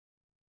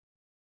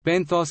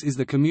Benthos is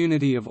the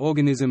community of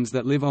organisms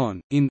that live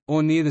on, in,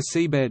 or near the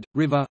seabed,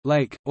 river,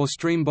 lake, or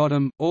stream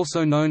bottom,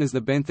 also known as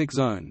the benthic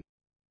zone.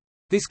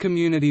 This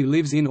community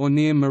lives in or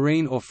near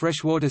marine or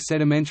freshwater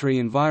sedimentary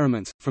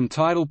environments, from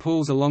tidal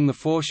pools along the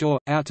foreshore,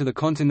 out to the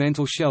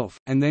continental shelf,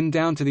 and then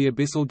down to the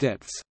abyssal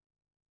depths.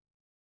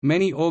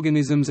 Many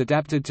organisms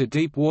adapted to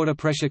deep water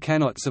pressure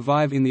cannot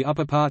survive in the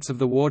upper parts of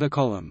the water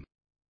column.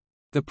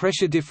 The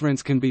pressure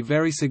difference can be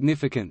very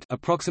significant,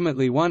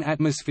 approximately 1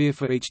 atmosphere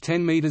for each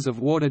 10 meters of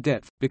water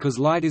depth, because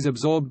light is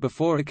absorbed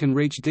before it can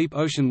reach deep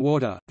ocean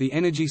water. The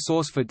energy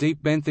source for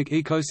deep benthic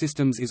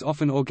ecosystems is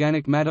often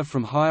organic matter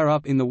from higher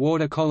up in the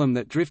water column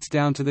that drifts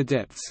down to the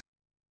depths.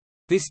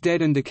 This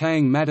dead and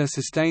decaying matter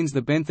sustains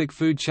the benthic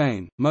food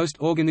chain. Most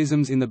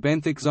organisms in the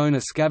benthic zone are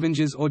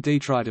scavengers or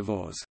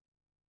detritivores.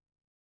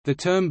 The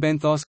term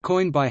benthos,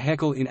 coined by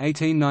Haeckel in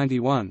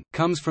 1891,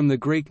 comes from the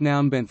Greek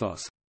noun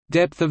benthos,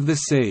 depth of the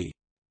sea.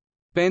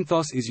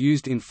 Benthos is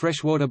used in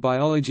freshwater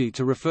biology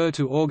to refer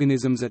to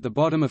organisms at the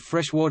bottom of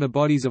freshwater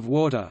bodies of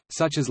water,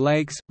 such as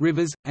lakes,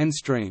 rivers, and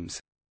streams.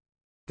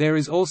 There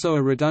is also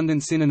a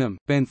redundant synonym,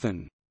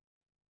 benthon.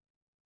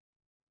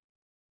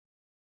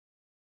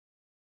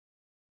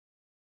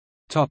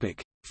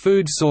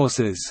 Food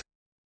sources.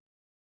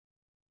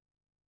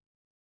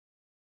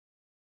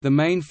 The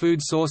main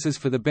food sources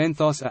for the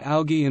benthos are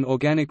algae and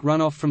organic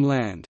runoff from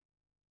land.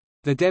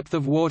 The depth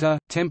of water,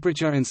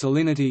 temperature and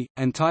salinity,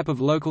 and type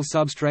of local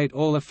substrate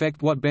all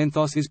affect what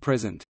benthos is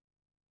present.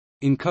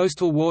 In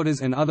coastal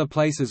waters and other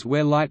places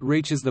where light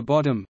reaches the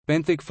bottom,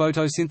 benthic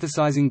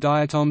photosynthesizing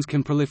diatoms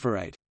can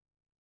proliferate.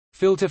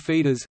 Filter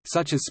feeders,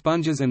 such as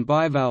sponges and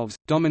bivalves,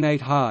 dominate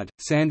hard,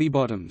 sandy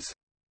bottoms.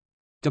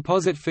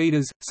 Deposit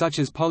feeders, such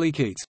as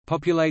polychaetes,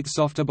 populate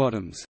softer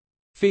bottoms.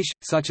 Fish,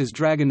 such as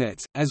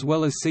dragonets, as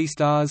well as sea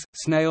stars,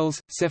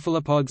 snails,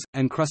 cephalopods,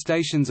 and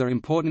crustaceans are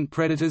important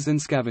predators and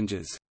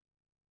scavengers.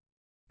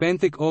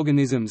 Benthic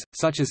organisms,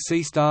 such as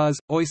sea stars,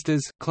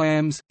 oysters,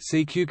 clams,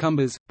 sea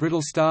cucumbers,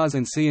 brittle stars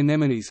and sea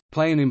anemones,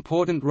 play an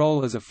important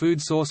role as a food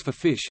source for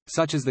fish,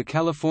 such as the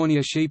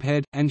California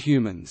sheephead, and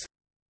humans.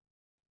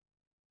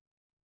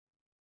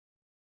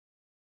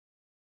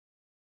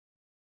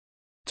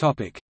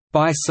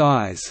 By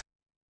size.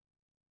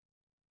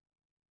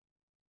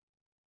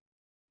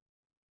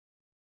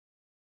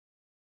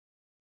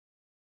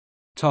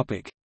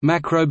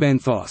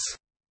 Macrobenthos.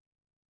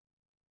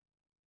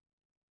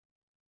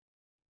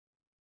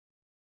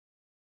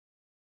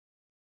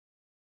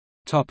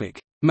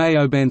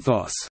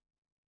 Meiobenthos.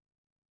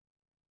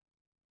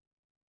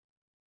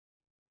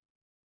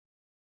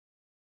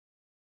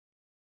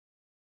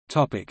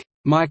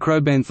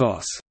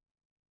 Microbenthos.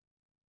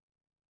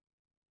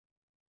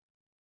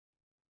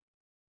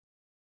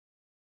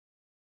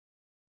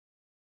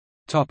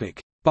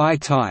 By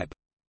type.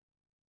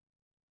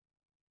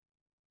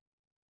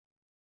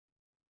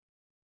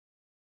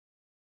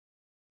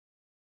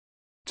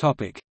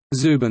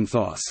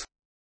 Zoobenthos.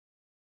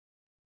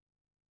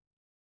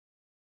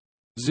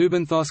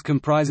 Zoobenthos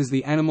comprises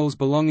the animals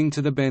belonging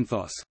to the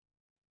benthos.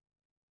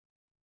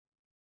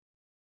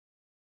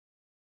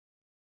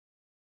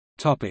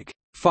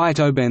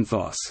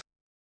 Phytobenthos.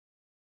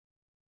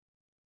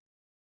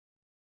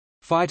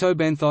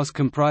 Phytobenthos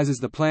comprises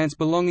the plants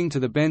belonging to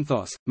the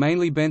benthos,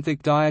 mainly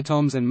benthic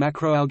diatoms and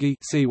macroalgae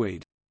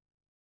seaweed.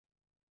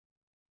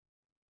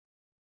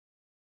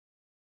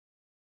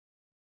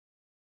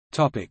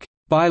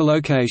 By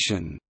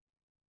location.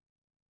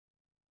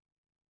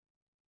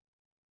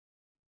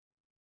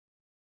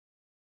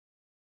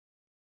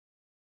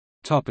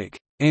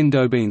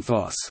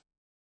 Endobenthos.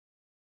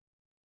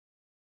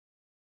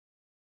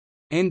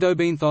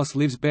 Endobenthos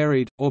lives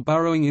buried, or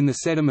burrowing in the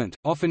sediment,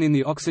 often in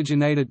the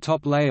oxygenated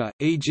top layer,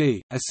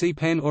 e.g., a sea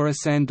pen or a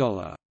sand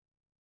dollar.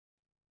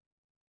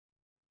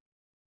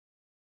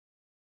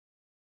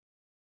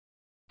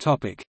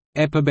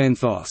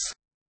 Epibenthos.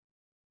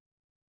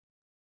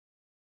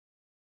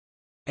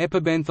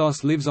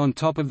 Epibenthos lives on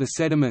top of the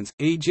sediments,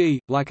 e.g.,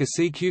 like a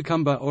sea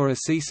cucumber or a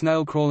sea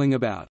snail crawling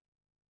about.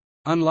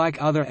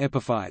 Unlike other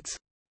epiphytes.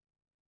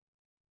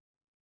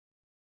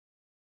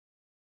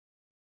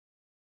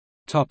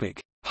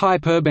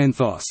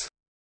 Hyperbenthos.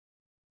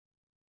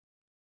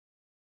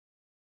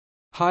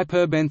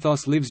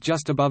 Hyperbenthos lives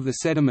just above the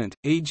sediment,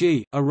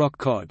 e.g., a rock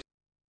cod.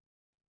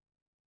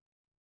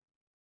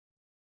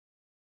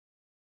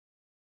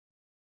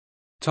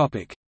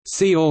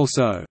 See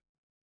also.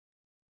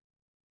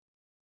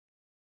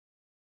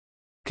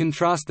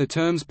 Contrast the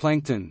terms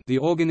plankton, the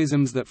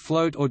organisms that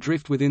float or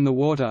drift within the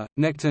water,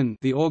 nekton,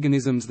 the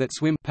organisms that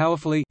swim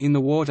powerfully in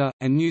the water,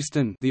 and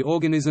neuston, the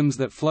organisms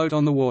that float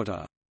on the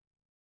water.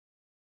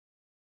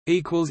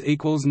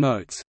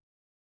 Notes